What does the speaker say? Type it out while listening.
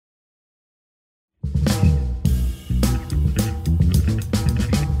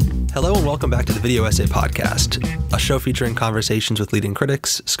Hello and welcome back to the Video Essay Podcast, a show featuring conversations with leading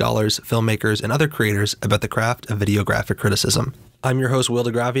critics, scholars, filmmakers, and other creators about the craft of videographic criticism. I'm your host, Will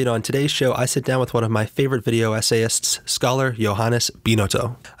DeGravia, and on today's show, I sit down with one of my favorite video essayists, scholar Johannes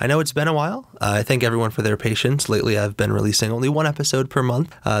Binotto. I know it's been a while. I thank everyone for their patience. Lately, I've been releasing only one episode per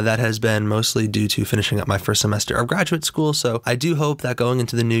month. That has been mostly due to finishing up my first semester of graduate school, so I do hope that going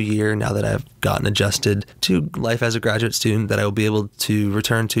into the new year, now that I've gotten adjusted to life as a graduate student, that I will be able to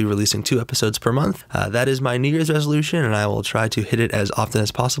return to releasing 2 episodes per month. That is my New Year's resolution, and I will try to hit it as often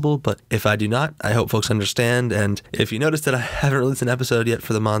as possible, but if I do not, I hope folks understand, and if you notice that I haven't released an episode yet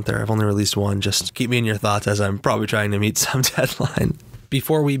for the month, or I've only released one, just keep me in your thoughts as I'm probably trying to meet some deadline.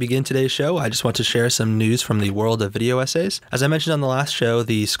 Before we begin today's show, I just want to share some news from the world of video essays. As I mentioned on the last show,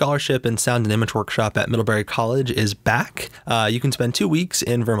 the Scholarship in Sound and Image Workshop at Middlebury College is back. You can spend 2 weeks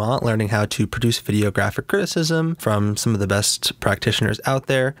in Vermont learning how to produce videographic criticism from some of the best practitioners out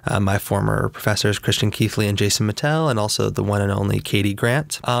there. My former professors, Christian Keithley and Jason Mattel, and also the one and only Katie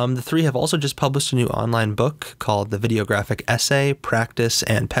Grant. The three have also just published a new online book called The Videographic Essay, Practice,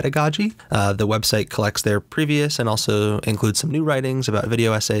 and Pedagogy. The website collects their previous and also includes some new writings about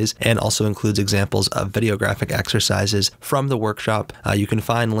video essays and also includes examples of videographic exercises from the workshop. You can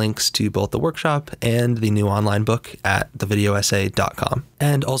find links to both the workshop and the new online book at thevideoessay.com.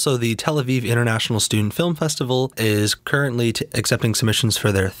 And also the Tel Aviv International Student Film Festival is currently accepting submissions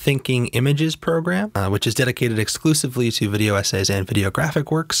for their Thinking Images program, which is dedicated exclusively to video essays and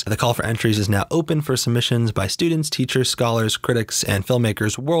videographic works. The call for entries is now open for submissions by students, teachers, scholars, critics, and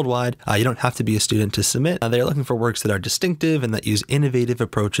filmmakers worldwide. You don't have to be a student to submit. They're looking for works that are distinctive and that use innovative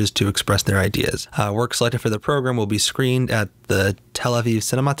approaches to express their ideas. Work selected for the program will be screened at the Tel Aviv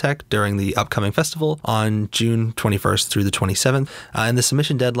Cinematheque during the upcoming festival on June 21st through the 27th, and the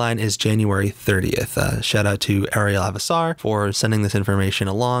submission deadline is January 30th. Shout out to Ariel Avasar for sending this information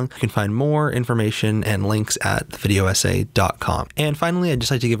along. You can find more information and links at thevideoessay.com. And finally, I'd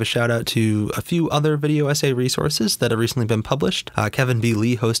just like to give a shout out to a few other video essay resources that have recently been published. Kevin B.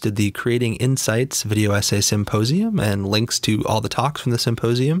 Lee hosted the Creating Insights Video Essay Symposium, and links to all the talks from the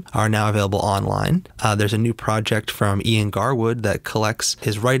symposium are now available online. There's a new project from Ian Garwood that collects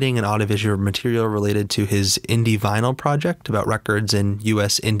his writing and audiovisual material related to his indie vinyl project about records in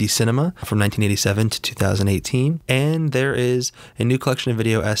U.S. indie cinema from 1987 to 2018. And there is a new collection of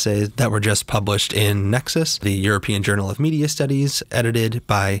video essays that were just published in Nexus, the European Journal of Media Studies, edited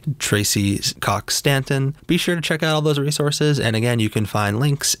by Tracy Cox Stanton. Be sure to check out all those resources, and again, you can find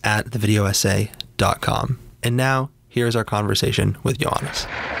links at thevideoessay.com. And now, here's our conversation with Johannes.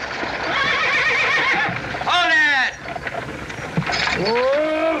 Hold it!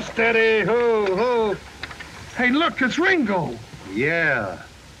 Whoa, steady, ho, ho. Hey, look, it's Ringo. Yeah.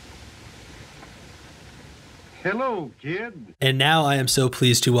 Hello, kid. And now I am so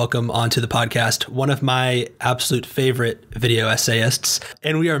pleased to welcome onto the podcast one of my absolute favorite video essayists.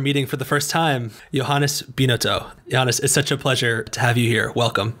 And we are meeting for the first time, Johannes Binotto. Johannes, it's such a pleasure to have you here.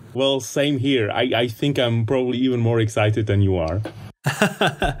 Welcome. Well, same here. I think I'm probably even more excited than you are.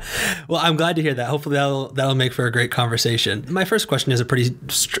 Well, I'm glad to hear that. Hopefully that'll make for a great conversation. My first question is a pretty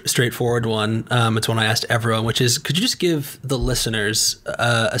straightforward one. It's one I asked everyone, which is, could you just give the listeners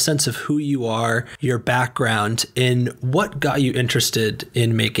a sense of who you are, your background, and what got you interested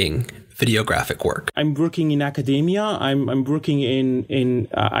in making videographic work? I'm working in academia. I'm working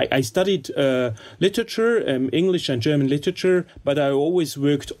I studied literature, English and German literature, but I always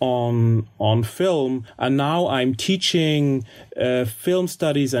worked on film, and now I'm teaching film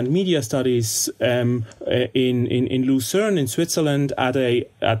studies and media studies in Lucerne in Switzerland at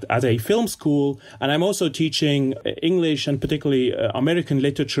a film school, and I'm also teaching English and particularly American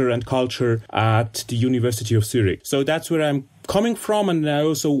literature and culture at the University of Zurich. So that's where I'm coming from, and I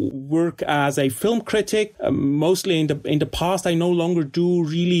also work as a film critic. Mostly in the past, I no longer do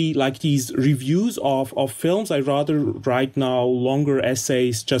really like these reviews of films. I rather write now longer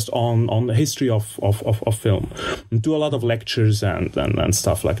essays just on the history of film, and do a lot of lectures and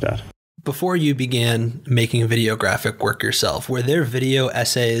stuff like that. Before you began making videographic work yourself, were there video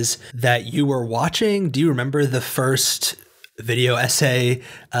essays that you were watching? Do you remember the first video essay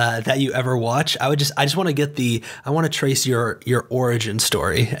that you ever watch? I just want to I want to trace your origin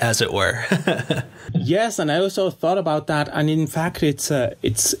story, as it were. Yes, and I also thought about that, and in fact, it's a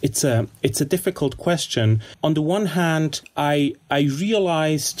difficult question. On the one hand, I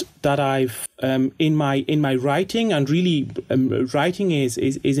realized that I've in my writing, and really writing is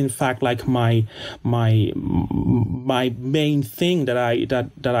in fact like my main thing that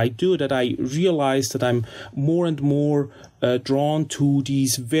I do, that I realize that I'm more and more drawn to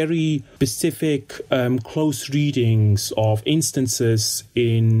these very specific close readings of instances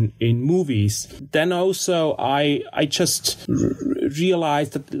in movies. Then also I just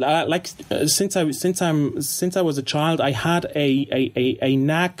realized that since I was a child, I had a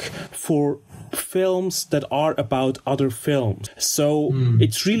knack for films that are about other films. So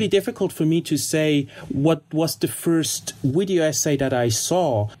it's really difficult for me to say what was the first video essay that I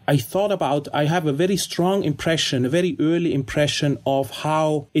saw. I have a very strong impression, a very early impression of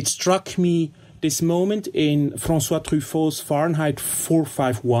how it struck me this moment in François Truffaut's Fahrenheit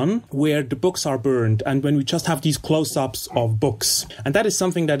 451, where the books are burned, and when we just have these close-ups of books. And that is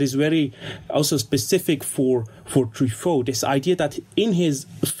something that is very also specific for Truffaut, this idea that in his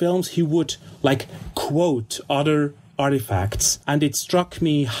films he would like quote other artifacts, and it struck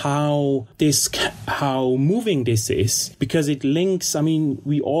me how moving this is, because it links. I mean,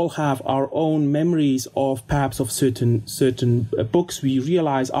 we all have our own memories of perhaps of certain books. We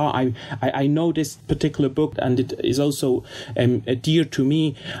realize, I know this particular book, and it is also dear to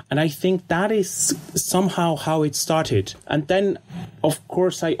me, and I think that is somehow how it started. And then, of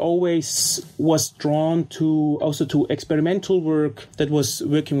course, I always was drawn to experimental work that was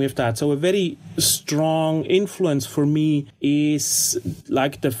working with that. So a very strong influence for me is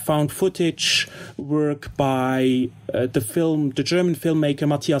like the found footage work by the German filmmaker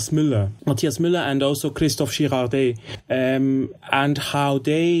Matthias Müller and also Christophe Girardet, and how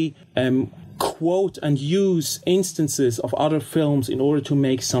they quote and use instances of other films in order to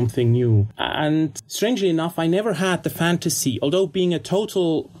make something new. And strangely enough, I never had the fantasy, although being a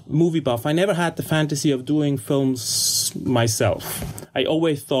total movie buff, I never had the fantasy of doing films myself. I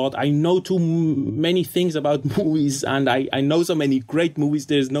always thought, I know too many things about movies, and I know so many great movies,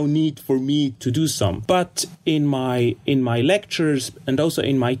 there's no need for me to do some. But in my lectures and also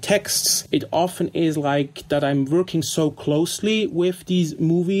in my texts, it often is like that I'm working so closely with these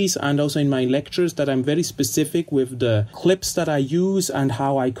movies, and also in my lectures that I'm very specific with the clips that I use and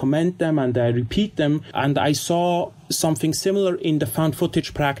how I comment them and I repeat them. And I saw something similar in the found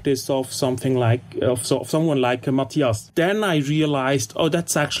footage practice of someone like Matthias. Then I realized,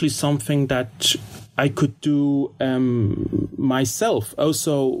 that's actually something that I could do myself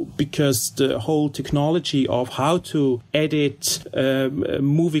also, because the whole technology of how to edit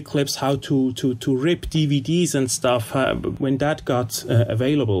movie clips, how to rip DVDs and stuff, when that got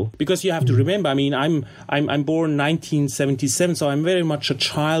available. Because you have to remember, I mean, I'm born 1977, so I'm very much a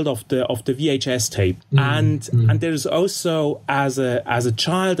child of the VHS tape. And there's also, as a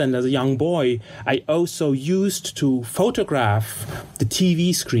child and as a young boy, I also used to photograph the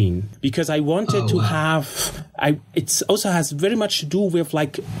TV screen, because I wanted to have. It also has very much to do with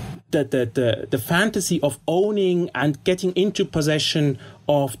like the fantasy of owning and getting into possession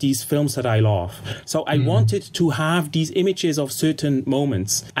of these films that I love. So I wanted to have these images of certain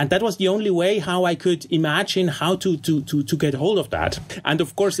moments, and that was the only way how I could imagine how to get hold of that. And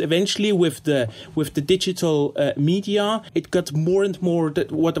of course, eventually with the digital media, it got more and more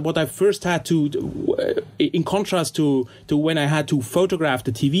that what I first had to, in contrast to when I had to photograph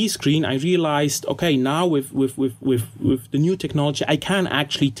the TV screen, I realized, okay, now with the new technology, I can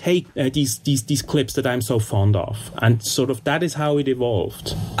actually take these clips that I'm so fond of, and sort of that is how it evolved.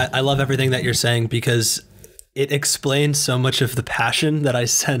 I love everything that you're saying, because it explains so much of the passion that I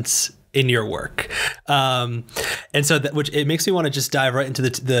sense in your work. And so which it makes me want to just dive right into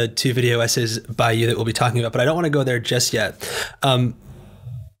the two video essays by you that we'll be talking about, but I don't want to go there just yet.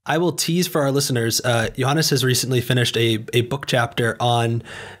 I will tease for our listeners, Johannes has recently finished a book chapter on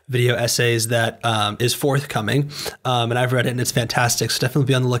video essays that is forthcoming, and I've read it and it's fantastic, so definitely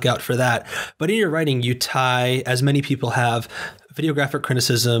be on the lookout for that. But in your writing, you tie, as many people have, videographic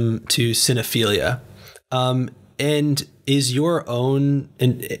criticism to cinephilia. And is your own,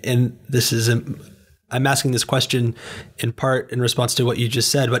 and this is, I'm asking this question in part in response to what you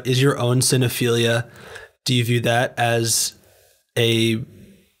just said, but is your own cinephilia, do you view that as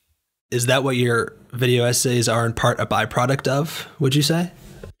is that what your video essays are in part a byproduct of, would you say?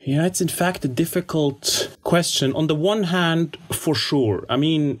 Yeah, it's in fact a difficult question. On the one hand, for sure. I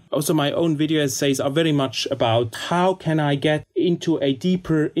mean, also my own video essays are very much about how can I get into a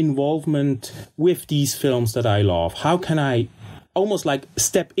deeper involvement with these films that I love? How can I almost like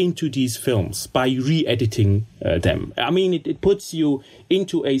step into these films by re-editing them? I mean, it puts you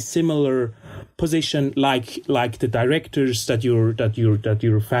into a similar position like the directors that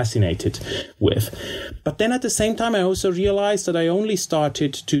you're fascinated with. But then at the same time, I also realized that I only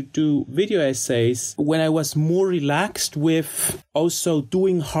started to do video essays when I was more relaxed with also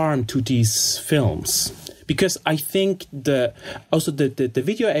doing harm to these films. Because I think the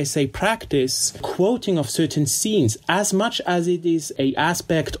video essay practice, quoting of certain scenes, as much as it is an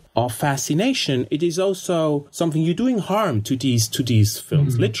aspect of fascination, it is also something you're doing harm to these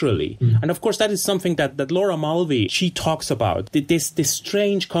films, literally. And of course, that is something that Laura Mulvey, she talks about, this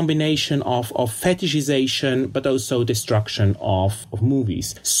strange combination of fetishization, but also destruction of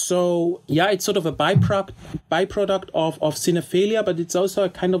movies. So yeah, it's sort of a byproduct of cinephilia, but it's also a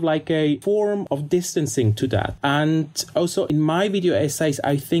kind of like a form of distancing to that. And also in my video essays,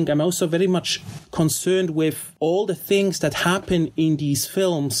 I think I'm also very much concerned with all the things that happen in these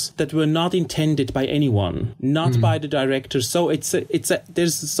films that were not intended by anyone, not by the director. So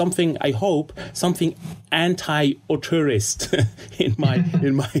there's something, I hope, something anti-auteurist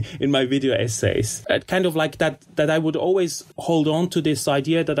in my video essays. Kind of like that I would always hold on to this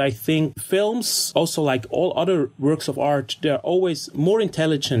idea that I think films, also like all other works of art, they're always more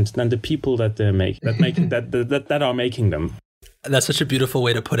intelligent than the people that are making them. That's such a beautiful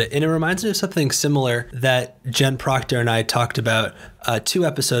way to put it. And it reminds me of something similar that Jen Proctor and I talked about 2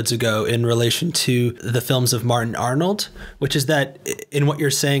 episodes ago in relation to the films of Martin Arnold, which is that in what you're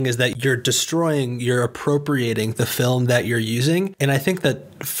saying is that you're appropriating the film that you're using. And I think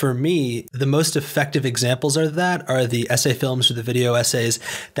that for me, the most effective examples are the essay films or the video essays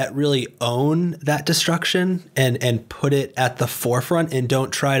that really own that destruction and put it at the forefront and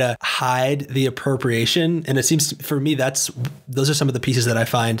don't try to hide the appropriation. And it seems for me, those are some of the pieces that I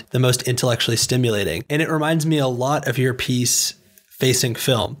find the most intellectually stimulating. And it reminds me a lot of your piece Facing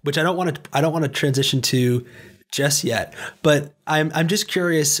Film, which I don't want to transition to just yet, but I'm just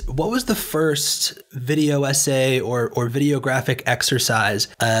curious, what was the first video essay or videographic exercise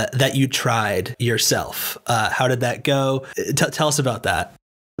that you tried yourself? How did that go? Tell us about that.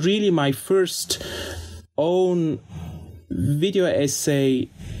 Really, my first own video essay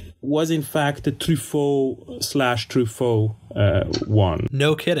was in fact the Truffaut one.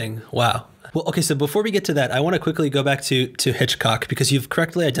 No kidding. Wow. Well, okay, so before we get to that, I want to quickly go back to Hitchcock, because you've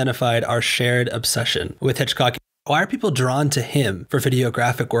correctly identified our shared obsession with Hitchcock. Why are people drawn to him for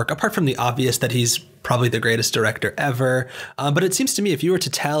videographic work, apart from the obvious that he's probably the greatest director ever? But it seems to me if you were to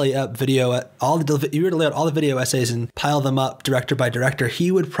tally up you were to lay out all the video essays and pile them up director by director,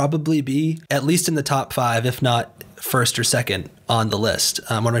 he would probably be at least in the top 5, if not first or second on the list.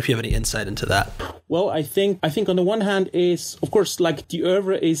 I'm wondering if you have any insight into that. Well, I think on the one hand is, of course, like the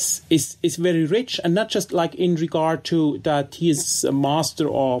oeuvre is very rich, and not just like in regard to that he is a master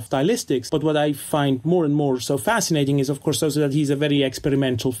of stylistics, but what I find more and more so fascinating is, of course, also that he's a very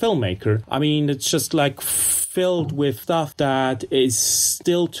experimental filmmaker. I mean, it's just like filled with stuff that is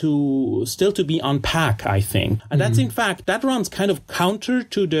still to be unpacked, I think. And that's in fact, that runs kind of counter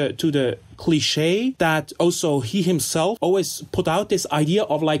to the cliche that also he himself always put out, this idea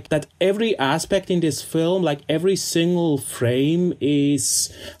of like that every aspect in this film, like every single frame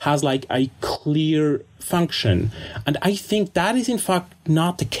has like a clear function. And I think that is in fact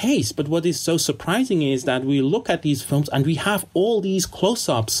not the case. But what is so surprising is that we look at these films and we have all these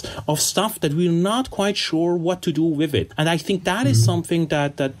close-ups of stuff that we're not quite sure what to do with it. And I think that is something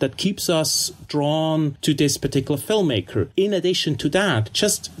that keeps us drawn to this particular filmmaker. In addition to that,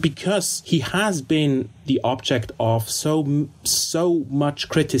 just because he has been the object of so much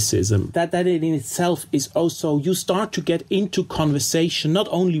criticism, that in itself is also, you start to get into conversation not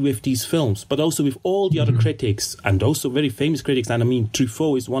only with these films but also with all the other critics, and also very famous critics. And I mean,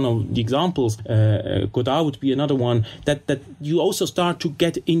 Truffaut is one of the examples, Godard would be another one, that you also start to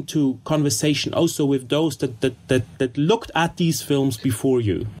get into conversation also with those that looked at these films before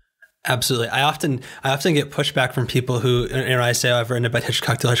you. Absolutely. I often get pushback from people who, and I say, I've written about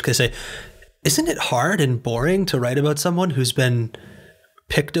Hitchcock, they say, isn't it hard and boring to write about someone who's been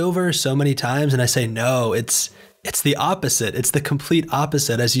picked over so many times? And I say, no, it's the opposite. It's the complete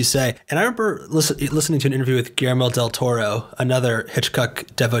opposite, as you say. And I remember listening to an interview with Guillermo del Toro, another Hitchcock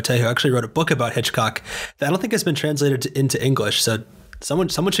devotee who actually wrote a book about Hitchcock that I don't think has been translated into English. So someone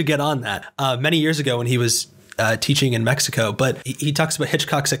should get on that. Many years ago when he was teaching in Mexico, but he talks about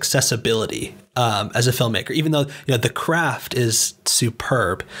Hitchcock's accessibility as a filmmaker, even though the craft is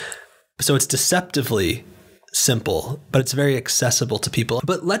superb. So it's deceptively simple, but it's very accessible to people.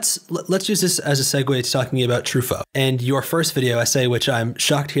 But let's use this as a segue to talking about Truffaut and your first video essay, which I'm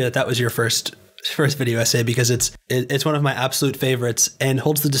shocked to hear that was your first first video essay because it's one of my absolute favorites and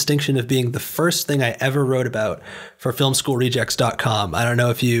holds the distinction of being the first thing I ever wrote about for filmschoolrejects.com. I don't know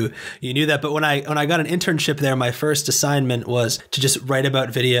if you knew that, but when I got an internship there, my first assignment was to just write about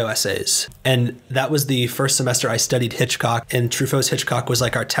video essays. And that was the first semester I studied Hitchcock, and Truffaut's Hitchcock was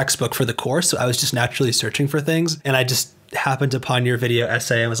like our textbook for the course. So I was just naturally searching for things, and I just happened upon your video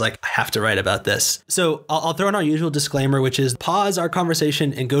essay and was like, I have to write about this. So I'll throw in our usual disclaimer, which is pause our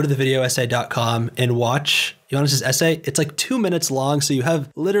conversation and go to thevideoessay.com and watch Johannes' essay. It's like 2 minutes long, so you have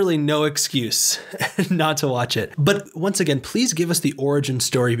literally no excuse not to watch it. But once again, please give us the origin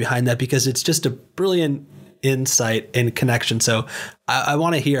story behind that, because it's just a brilliant insight and connection. So I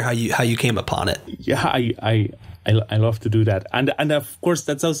want to hear how you came upon it. Yeah, I love to do that, and of course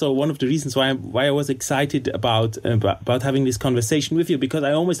that's also one of the reasons why I was excited about having this conversation with you, because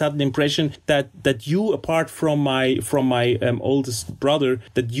I always had the impression that you, apart from my oldest brother,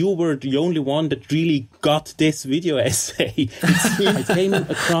 that you were the only one that really got this video essay. I came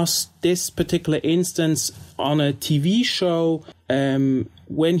across this particular instance on a TV show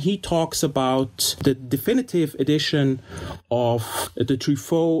when he talks about the definitive edition of the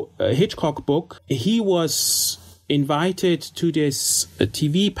Truffaut Hitchcock book. He was invited to this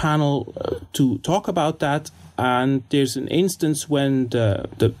TV panel to talk about that, and there's an instance when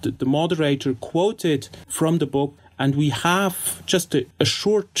the moderator quoted from the book, and we have just a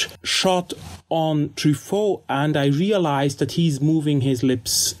short shot on Truffaut, and I realized that he's moving his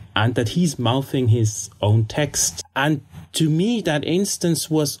lips and that he's mouthing his own text. And to me, that instance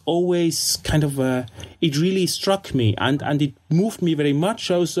was always kind of it really struck me, and it moved me very much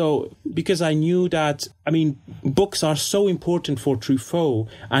also, because I knew that, I mean, books are so important for Truffaut,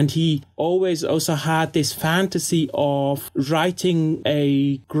 and he always also had this fantasy of writing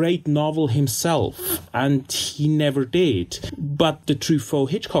a great novel himself, and he never did. But the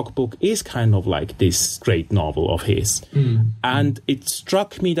Truffaut Hitchcock book is kind of like this great novel of his. And it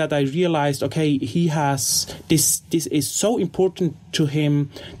struck me that I realized, okay, he has this is so important to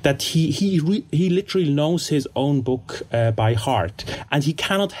him that he literally knows his own book by heart, and he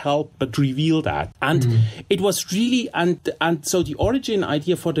cannot help but reveal that. And it was really, and so the origin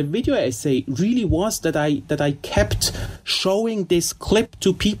idea for the video essay really was that I kept showing this clip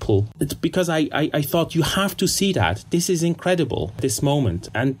to people, because I thought, you have to see that. This is incredible, this moment.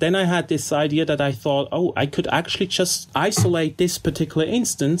 And then I had this idea that I thought, oh, I could actually just isolate this particular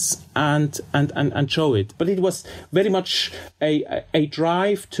instance and show it. But it was very much a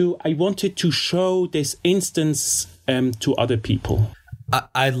drive to, I wanted to show this instance to other people.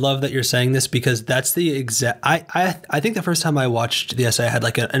 I love that you're saying this, because that's the exact, I think the first time I watched the essay, I had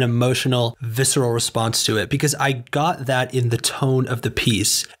like an emotional, visceral response to it, because I got that in the tone of the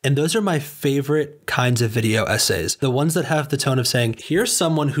piece. And those are my favorite kinds of video essays. The ones that have the tone of saying, here's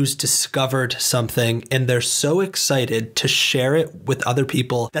someone who's discovered something and they're so excited to share it with other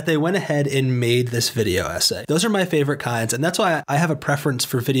people that they went ahead and made this video essay. Those are my favorite kinds. And that's why I have a preference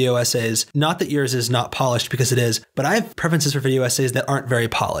for video essays. Not that yours is not polished, because it is, but I have preferences for video essays that aren't very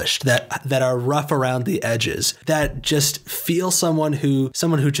polished, that are rough around the edges, that just feel someone who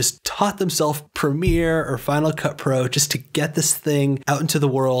just taught themselves Premiere or Final Cut Pro just to get this thing out into the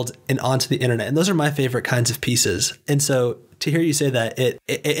world and onto the internet. And those are my favorite kinds of pieces. And so to hear you say that,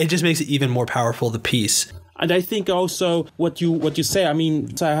 it just makes it even more powerful, the piece. And I think also what you say, I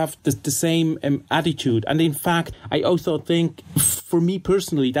mean, I have the same attitude. And in fact, I also think, for me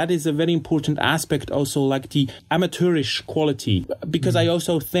personally, that is a very important aspect also, like the amateurish quality. Because I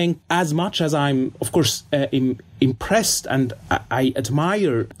also think, as much as I'm, of course, impressed and I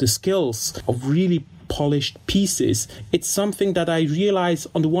admire the skills of really polished pieces, it's something that I realize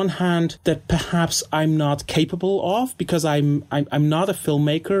on the one hand that perhaps I'm not capable of, because I'm not a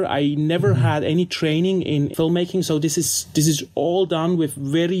filmmaker. I never had any training in filmmaking, so this is all done with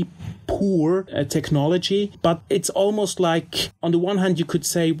very poor technology. But it's almost like, on the one hand you could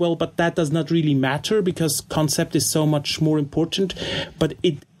say, well, but that does not really matter because concept is so much more important. But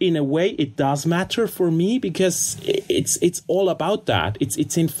in a way it does matter for me, because it's all about that.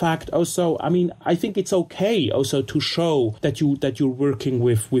 It's in fact also, I mean, I think it's okay also to show that you're working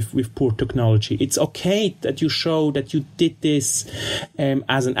with poor technology. It's okay that you show that you did this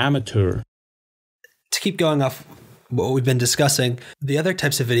as an amateur. To keep going off what we've been discussing, the other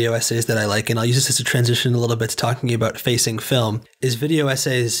types of video essays that I like, and I'll use this as a transition a little bit to talking about facing film, is video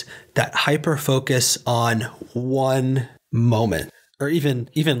essays that hyper focus on one moment, or even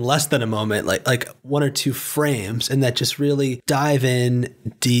less than a moment, like one or two frames, and that just really dive in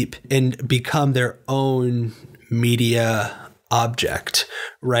deep and become their own media object,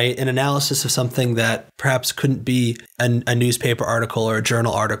 right? An analysis of something that perhaps couldn't be a newspaper article or a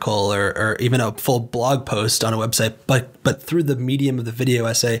journal article or even a full blog post on a website, but through the medium of the video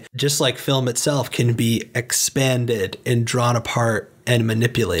essay, just like film itself, can be expanded and drawn apart and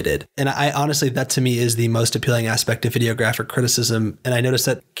manipulated. And I honestly, that to me is the most appealing aspect of videographic criticism. And I noticed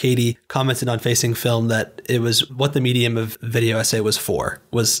that Katie commented on Facing Film that it was what the medium of video essay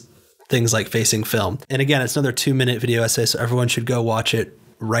was things like Facing Film. And again, it's another 2-minute video essay, so everyone should go watch it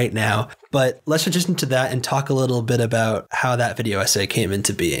right now. But let's just into that and talk a little bit about how that video essay came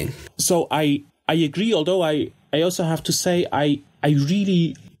into being. So I agree, although I also have to say I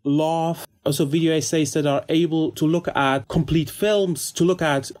really love also video essays that are able to look at complete films, to look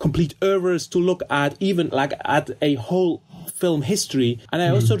at complete oeuvres, to look at even like at a whole film history. And I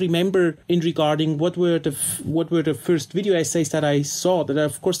also remember in regarding what were the first video essays that I saw, that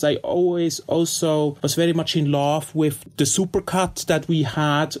of course I always also was very much in love with the supercut that we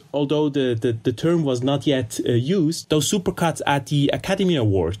had, although the term was not yet used, those supercuts at the Academy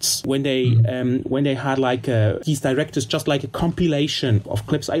Awards when they had like these directors just like a compilation of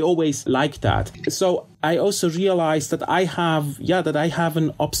clips. I always liked that. So I also realized that I have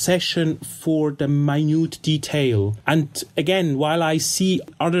an obsession for the minute detail. And again, while I see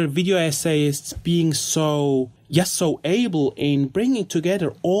other video essayists being so able in bringing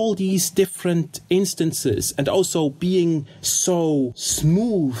together all these different instances and also being so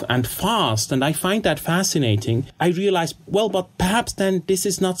smooth and fast, and I find that fascinating, I realized, well, but perhaps then this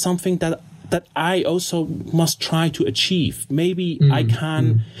is not something that I also must try to achieve. Maybe I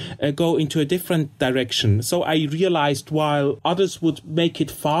can go into a different direction. So I realized while others would make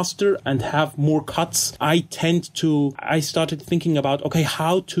it faster and have more cuts, I started thinking about, okay,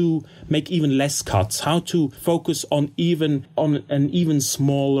 how to make even less cuts, how to focus on an even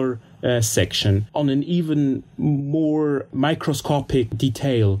smaller section, on an even more microscopic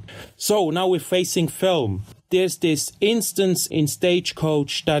detail. So now we're Facing Film. There's this instance in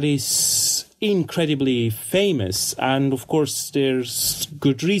Stagecoach that is incredibly famous, and of course there's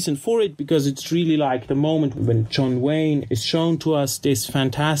good reason for it, because it's really like the moment when John Wayne is shown to us, this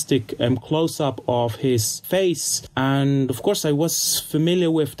fantastic close-up of his face. And of course I was familiar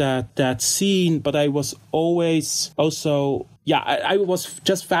with that scene, but I was always also I was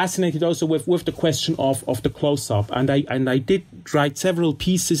just fascinated also with the question of the close-up, and I did write several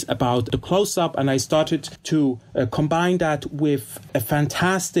pieces about the close-up, and I started to combine that with a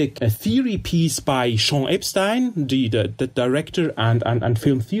fantastic theory piece by Sean Epstein, the director and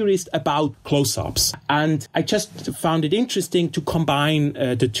film theorist, about close-ups. And I just found it interesting to combine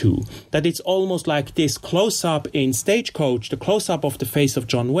the two, that it's almost like this close-up in Stagecoach, the close-up of the face of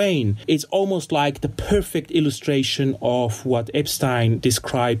John Wayne, it's almost like the perfect illustration of what Epstein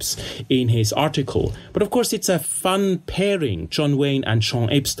describes in his article. But of course, it's a fun pairing, John Wayne and Sean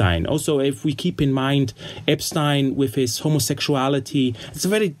Epstein. Also, if we keep in mind Epstein with his homosexuality, it's a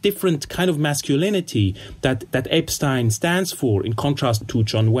very different kind of masculinity that Epstein stands for, in contrast to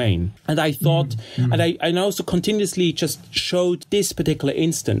John Wayne. And I thought, and I also continuously just showed this particular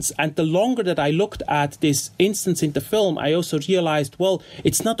instance. And the longer that I looked at this instance in the film, I also realized, well,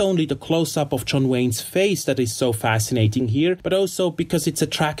 it's not only the close-up of John Wayne's face that is so fascinating here, but also because it's a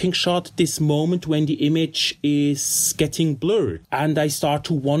tracking shot, this moment when the image is getting blurred. And I start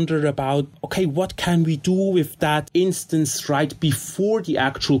to wonder about, okay, what can we do with that instance right before the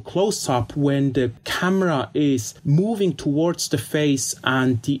actual close-up, when the camera is moving towards the face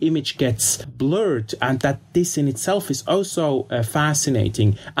and the image gets blurred, and that this in itself is also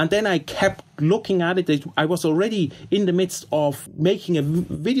fascinating. And then I kept looking at it. I was already in the midst of making a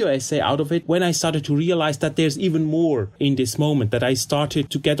video essay out of it when I started to realize that there's even more in this moment, that I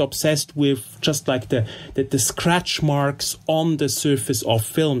started to get obsessed with just like the scratch marks on the surface of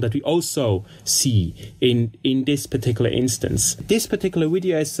film that we also see in this particular instance. This particular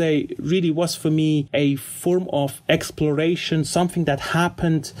video essay really was for me a form of exploration, something that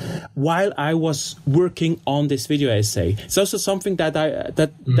happened while I was working on this video essay. It's also something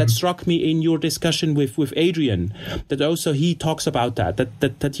that struck me in your discussion with Adrian, that also he talks about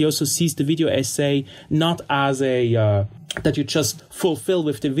that he also sees the video essay not as a that you just fulfill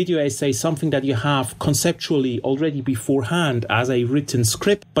with the video essay something that you have conceptually already beforehand as a written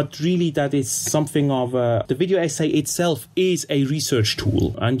script, but really that is something of the video essay itself is a research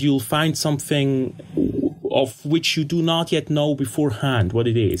tool, and you'll find something of which you do not yet know beforehand what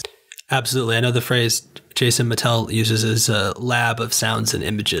it is. Absolutely. I know the phrase Jason Mattel uses is a lab of sounds and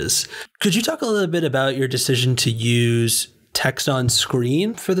images. Could you talk a little bit about your decision to use text on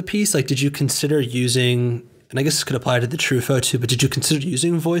screen for the piece? Like, did you consider using and I guess this could apply to the Truffaut too, but did you consider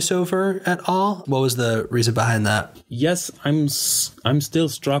using voiceover at all? What was the reason behind that? Yes, I'm still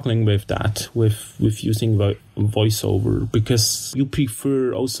struggling with that, with using voiceover, because you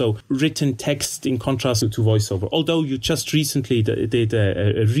prefer also written text in contrast to voiceover. Although you just recently did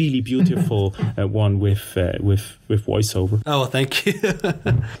a really beautiful one with voiceover. Oh, well, thank you.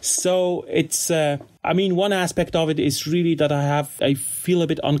 So it's, one aspect of it is really that I feel a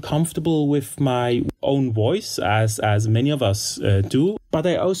bit uncomfortable with my own voice, as many of us do. But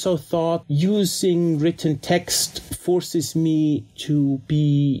I also thought using written text forces me to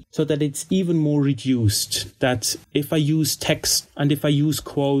be so that it's even more reduced. That if I use text and if I use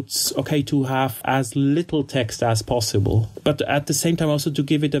quotes, okay, to have as little text as possible. But at the same time also to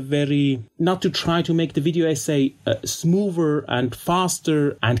give it not to try to make the video essay smoother and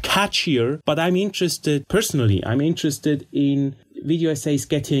faster and catchier. But I'm interested in video essays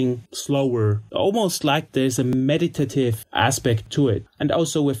getting slower, almost like there's a meditative aspect to it. And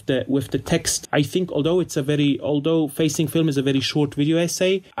also with the text, I think although Facing Film is a very short video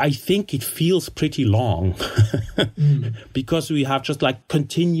essay, I think it feels pretty long because we have just like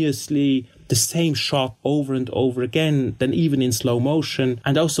continuously the same shot over and over again, then even in slow motion.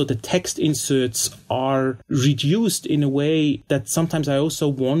 And also the text inserts are reduced in a way that sometimes I also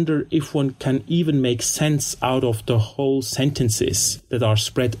wonder if one can even make sense out of the whole sentences that are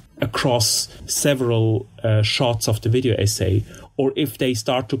spread across several shots of the video essay, or if they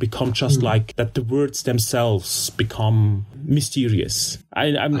start to become just like that the words themselves become mysterious.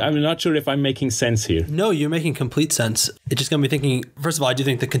 I'm not sure if I'm making sense here. No, you're making complete sense. It just got me thinking, first of all, I do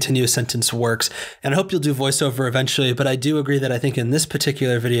think the continuous sentence works, and I hope you'll do voiceover eventually, but I do agree that I think in this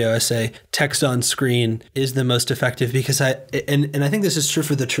particular video essay, text on screen is the most effective, because I think this is true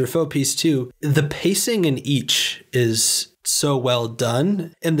for the Truffaut piece too. The pacing in each is so well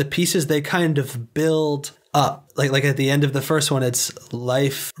done, and the pieces, they kind of build up. Like at the end of the first one, it's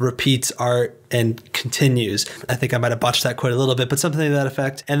life repeats art and continues. I think I might have botched that quite a little bit, but something to that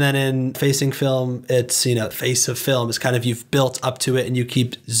effect. And then in Facing Film, it's, face of film is kind of, you've built up to it and you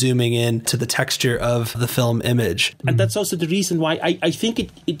keep zooming in to the texture of the film image. And that's also the reason why I think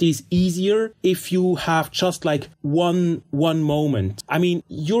it is easier if you have just like one moment. I mean,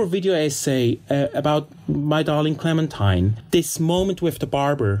 your video essay about My Darling Clementine, this moment with the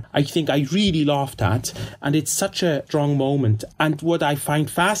barber, I think I really laughed at, and it's such a strong moment. And what I find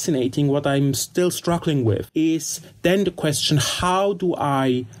fascinating, what I'm still struggling with, is then the question, how do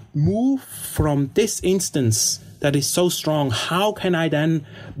I move from this instance that is so strong? How can I then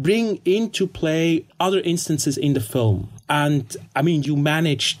bring into play other instances in the film? And I mean, you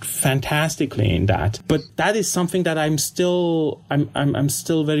managed fantastically in that, but that is something that I'm still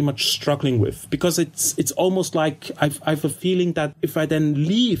very much struggling with, because it's almost like I've a feeling that if I then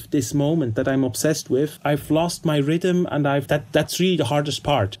leave this moment that I'm obsessed with, I've lost my rhythm, and that's really the hardest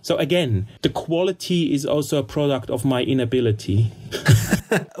part. So again, the quality is also a product of my inability.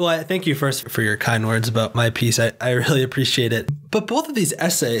 Well, thank you first for your kind words about my piece. I really appreciate it. But both of these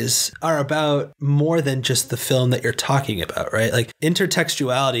essays are about more than just the film that you're talking about, right? Like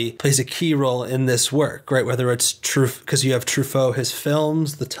intertextuality plays a key role in this work, right? Whether it's true, because you have Truffaut, his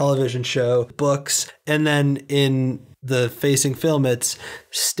films, the television show, books, and then in the Facing Film, it's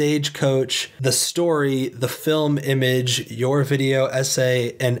Stagecoach, the story, the film image, your video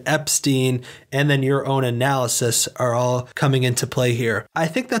essay, and Epstein, and then your own analysis are all coming into play here. I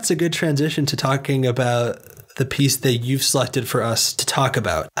think that's a good transition to talking about the piece that you've selected for us to talk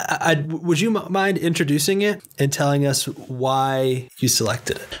about. Would you mind introducing it and telling us why you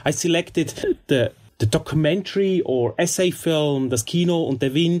selected it? I selected the documentary or essay film, das Kino und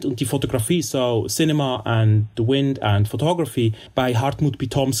der Wind und die Fotografie, so cinema and the wind and photography, by Hartmut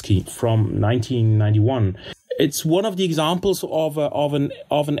Bitomsky from 1991. It's one of the examples of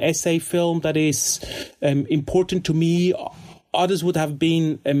an essay film that is important to me. Others would have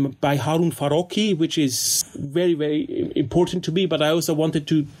been by Harun Farocki, which is very, very important to me. But I also wanted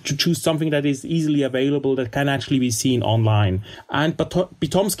to choose something that is easily available, that can actually be seen online. And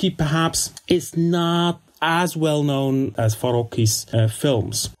Bitomsky perhaps is not as well known as Farocki's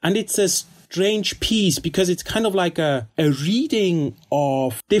films. And it's a strange piece because it's kind of like a reading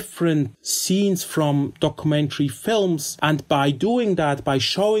of different scenes from documentary films, and by doing that, by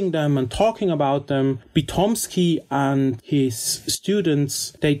showing them and talking about them, Bitomsky and his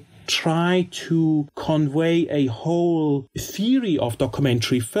students, they try to convey a whole theory of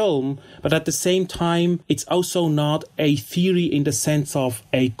documentary film, but at the same time, it's also not a theory in the sense of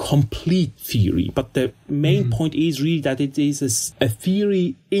a complete theory. But the main point is really that it is a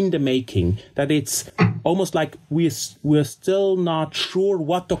theory in the making, that it's almost like we're still not sure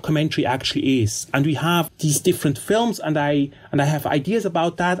what documentary actually is. And we have these different films, and I have ideas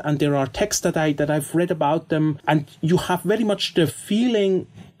about that, and there are texts that I've read about them, and you have very much the feeling,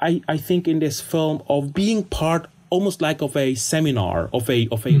 I think, in this film of being part almost like of a seminar, of a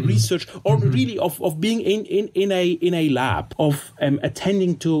research, or really of being in a lab, of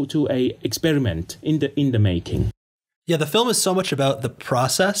attending to a experiment in the making. Yeah, the film is so much about the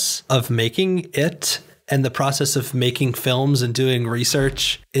process of making it and the process of making films and doing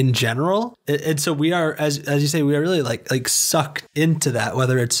research in general. And so we are, as you say, we are really like sucked into that,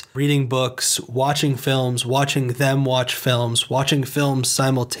 whether it's reading books, watching films, watching them watch films, watching films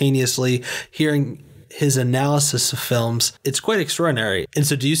simultaneously, hearing his analysis of films. It's quite extraordinary. And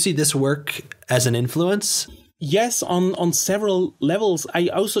so do you see this work as an influence? Yes, on several levels. I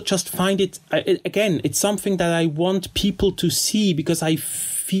also just find it, again, it's something that I want people to see, because I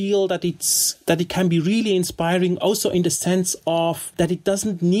feel that it can be really inspiring, also in the sense of that it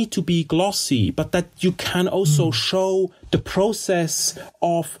doesn't need to be glossy, but that you can also show the process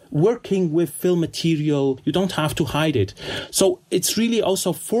of working with film material. You don't have to hide it. So it's really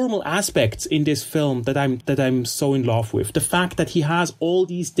also formal aspects in this film that I'm so in love with. The fact that he has all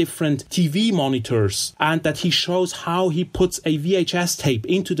these different TV monitors, and that he shows how he puts a VHS tape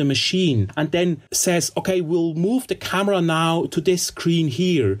into the machine and then says, okay, we'll move the camera now to this screen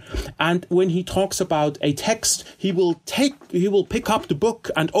here. And when he talks about a text, he will pick up the book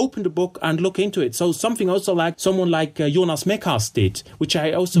and open the book and look into it. So something also like someone like Jonas Mekas did, which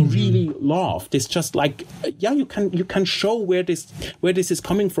I also really loved. It's just like, yeah, you can show where this is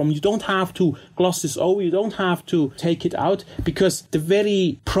coming from. You don't have to gloss this over. You don't have to take it out, because the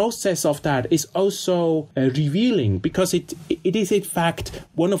very process of that is also revealing, because it is in fact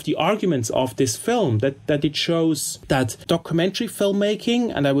one of the arguments of this film, that it shows that documentary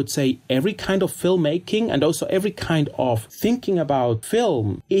filmmaking, and I would say every kind of filmmaking and also every kind of thinking about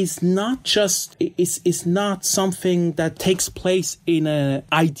film, is not something that takes place in an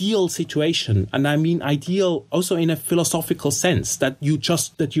ideal situation. And I mean ideal also in a philosophical sense, that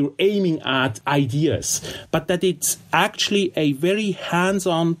you're aiming at ideas, but that it's actually a very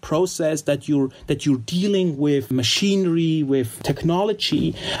hands-on process, that you're dealing with machinery, with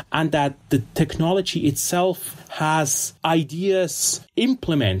technology, and that the technology itself has ideas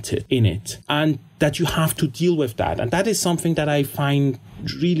implemented in it, and that you have to deal with that. And that is something that I find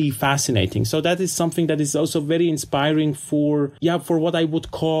really fascinating. So that is something that is also very inspiring for what I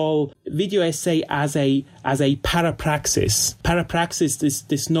would call video essay as a parapraxis. Parapraxis is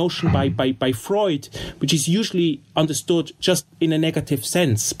this notion by Freud, which is usually understood just in a negative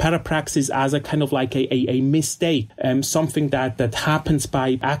sense. Parapraxis as a kind of like a mistake, something that happens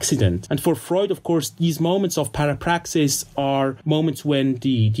by accident. And for Freud, of course, these moments of parapraxis are moments when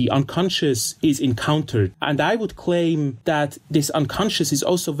the unconscious is encountered. And I would claim that this unconscious is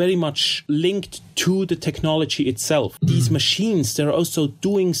also very much linked to the technology itself. These machines, they're also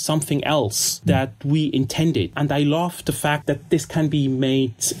doing something else that we intended. And I love the fact that this can be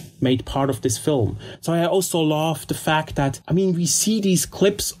made part of this film. So I also love the fact that, I mean, we see these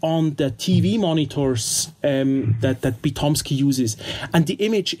clips on the TV monitors that Bitomsky uses, and the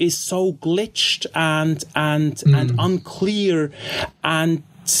image is so glitched and unclear, and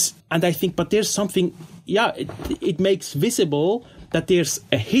I think, but there's something, it makes visible that there's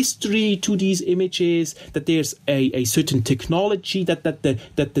a history to these images, that there's a certain technology, that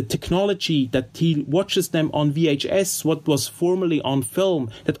the technology that he watches them on VHS, what was formerly on film,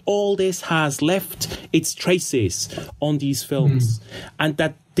 that all this has left its traces on these films. And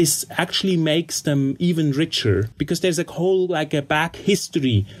that this actually makes them even richer, because there's a whole like a back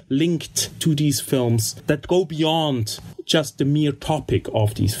history linked to these films that go beyond just the mere topic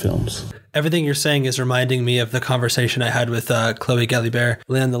of these films. Everything you're saying is reminding me of the conversation I had with Chloe Galibert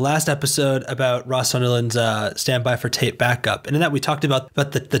in the last episode about Ross Sunderland's Standby for Tape Backup. And in that we talked about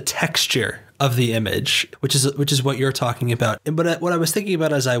the texture of the image, which is what you're talking about. But what I was thinking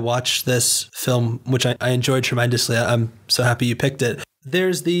about as I watched this film, which I enjoyed tremendously, I'm so happy you picked it.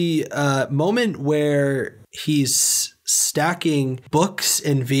 There's the moment where he's stacking books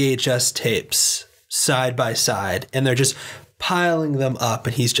and VHS tapes side by side, and they're just piling them up,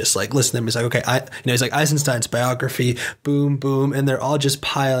 and he's just like, listen to them. He's like, okay, he's like Eisenstein's biography, boom, boom, and they're all just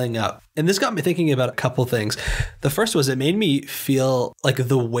piling up. And this got me thinking about a couple things. The first was it made me feel like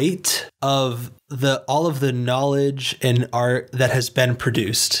the weight of all of the knowledge and art that has been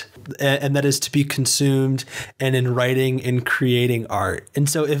produced and that is to be consumed and in writing and creating art. And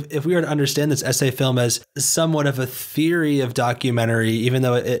so if we were to understand this essay film as somewhat of a theory of documentary, even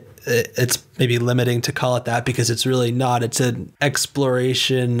though it's maybe limiting to call it that because it's really not, it's an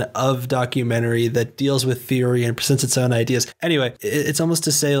exploration of documentary that deals with theory and presents its own ideas. Anyway, it's almost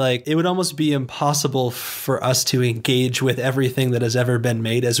to say like it would almost be impossible for us to engage with everything that has ever been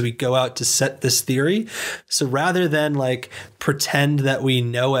made as we go out to set this theory. So rather than like pretend that we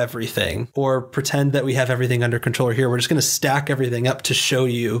know everything or pretend that we have everything under control here, we're just going to stack everything up to show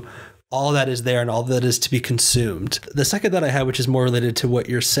you all that is there and all that is to be consumed. The second that I had, which is more related to what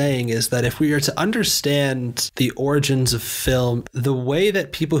you're saying, is that if we are to understand the origins of film, the way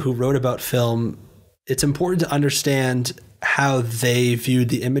that people who wrote about film, it's important to understand how they viewed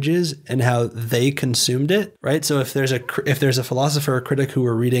the images and how they consumed it, right? So if there's a philosopher or critic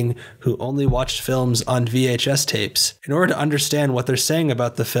who only watched films on VHS tapes, in order to understand what they're saying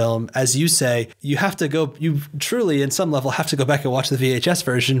about the film, as you say, you truly in some level have to go back and watch the VHS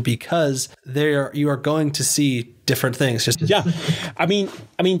version because you are going to see different things.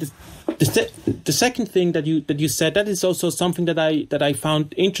 The second thing that you said, that is also something that I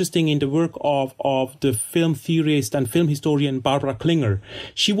found interesting in the work of the film theorist and film historian Barbara Klinger.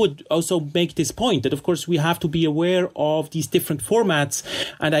 She would also make this point that of course we have to be aware of these different formats,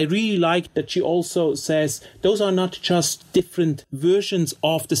 and I really like that she also says those are not just different versions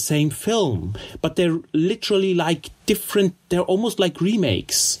of the same film, but they're literally like they're almost like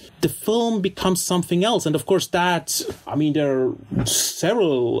remakes. The film becomes something else. And of course there are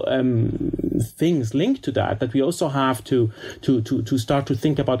several things linked to that we also have to start to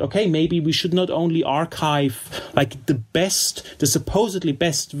think about, okay, maybe we should not only archive like the supposedly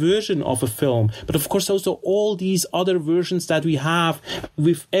best version of a film, but of course also all these other versions that we have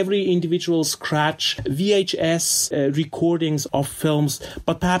with every individual scratch, VHS recordings of films,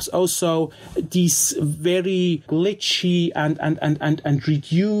 but perhaps also these very glitchy and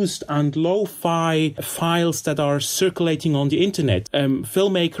reduced and lo-fi files that are circulating on the internet.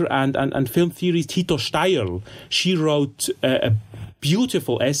 Filmmaker and film theorist Tito Steierl, she wrote a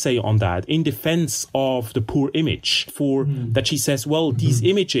beautiful essay on that in defense of the poor image that she says, well, these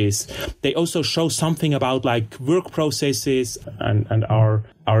images, they also show something about like work processes and our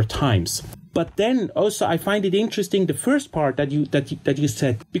times. But then also I find it interesting, the first part that you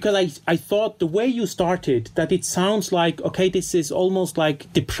said, because I thought the way you started, that it sounds like, okay, this is almost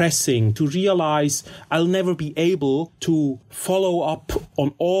like depressing to realize I'll never be able to follow up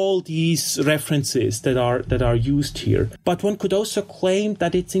on all these references that are used here. But one could also claim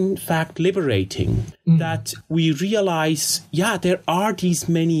that it's in fact liberating, that we realize, there are these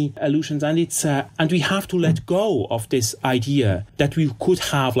many allusions, and it's and we have to let go of this idea that we could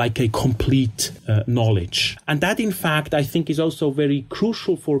have like a complete knowledge. And that, in fact, I think is also very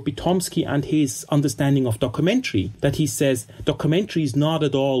crucial for Bitomsky and his understanding of documentary, that he says documentary is not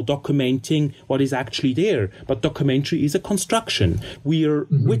at all documenting what is actually there, but documentary is a construction. We are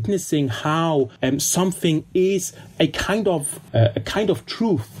witnessing how something is a kind of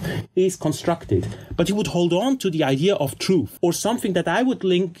truth is constructed. But he would hold on to the idea of truth, or something that I would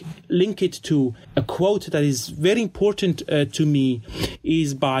link it to a quote that is very important to me,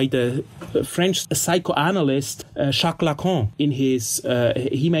 is by the French psychoanalyst Jacques Lacan. In his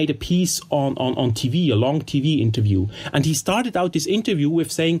he made a piece on TV, a long TV interview, and he started out this interview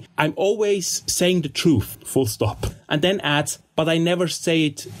with saying, "I'm always saying the truth, full stop," and then adds, "But I never say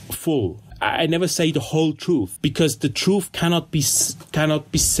it full. I never say the whole truth, because the truth cannot be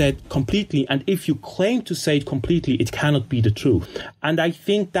said completely, and if you claim to say it completely, it cannot be the truth." And I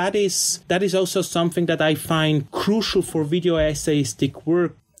think that is also something that I find crucial for video essayistic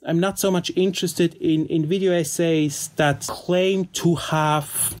work. I'm not so much interested in video essays that claim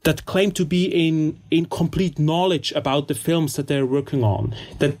to be in complete knowledge about the films that they're working on,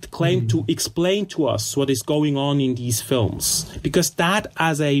 that claim to explain to us what is going on in these films, because that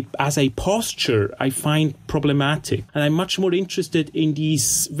as a posture I find problematic. And I'm much more interested in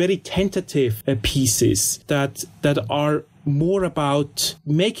these very tentative pieces that are more about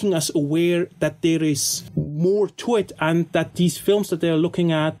making us aware that there is more to it, and that these films that they're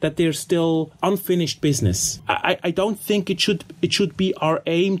looking at, that they're still unfinished business. I don't think it should be our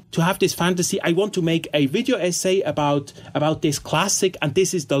aim to have this fantasy. I want to make a video essay about this classic, and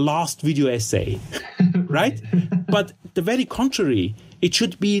this is the last video essay, right? But the very contrary. It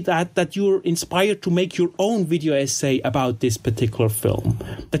should be that you're inspired to make your own video essay about this particular film,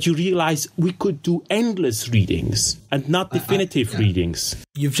 that you realize we could do endless readings and not definitive readings.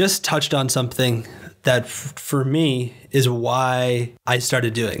 You've just touched on something that for me is why I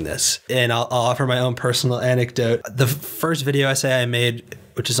started doing this. And I'll offer my own personal anecdote. The first video essay I made,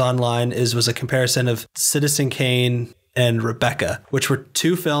 which is online, was a comparison of Citizen Kane and Rebecca, which were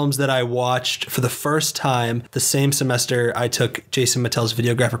two films that I watched for the first time the same semester I took Jason Mattel's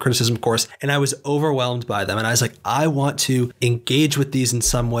videographic criticism course, and I was overwhelmed by them. And I was like, I want to engage with these in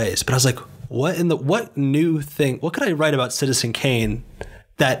some ways. But I was like, what new thing, what could I write about Citizen Kane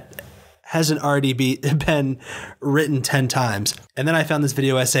that hasn't already been written 10 times? And then I found this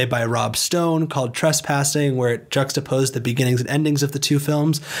video essay by Rob Stone called Trespassing, where it juxtaposed the beginnings and endings of the two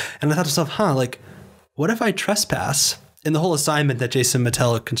films. And I thought to myself, like, what if I trespass? And the whole assignment that Jason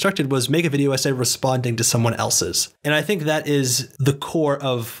Mattel constructed was make a video essay responding to someone else's. And I think that is the core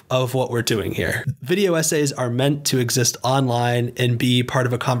of what we're doing here. Video essays are meant to exist online and be part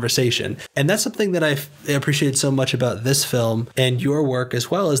of a conversation. And that's something that I appreciated so much about this film and your work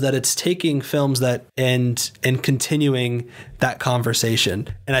as well, is that it's taking films that and continuing that conversation.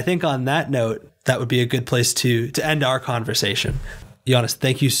 And I think on that note, that would be a good place to end our conversation. Johannes,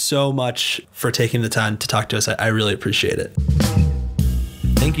 thank you so much for taking the time to talk to us. I really appreciate it.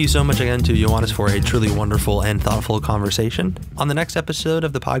 Thank you so much again to Johannes for a truly wonderful and thoughtful conversation. On the next episode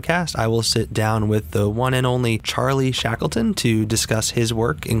of the podcast, I will sit down with the one and only Charlie Shackleton to discuss his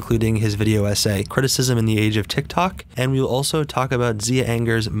work, including his video essay, Criticism in the Age of TikTok. And we will also talk about Zia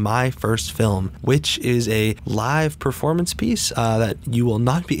Anger's My First Film, which is a live performance piece that you will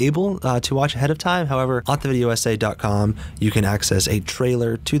not be able to watch ahead of time. However, on thevideoessay.com, you can access a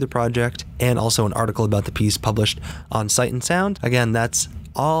trailer to the project and also an article about the piece published on Sight and Sound. Again, that's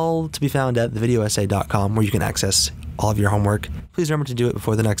all to be found at thevideoessay.com, where you can access all of your homework. Please remember to do it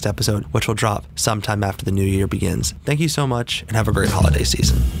before the next episode, which will drop sometime after the new year begins. Thank you so much, and have a great holiday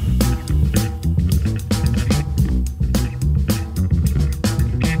season.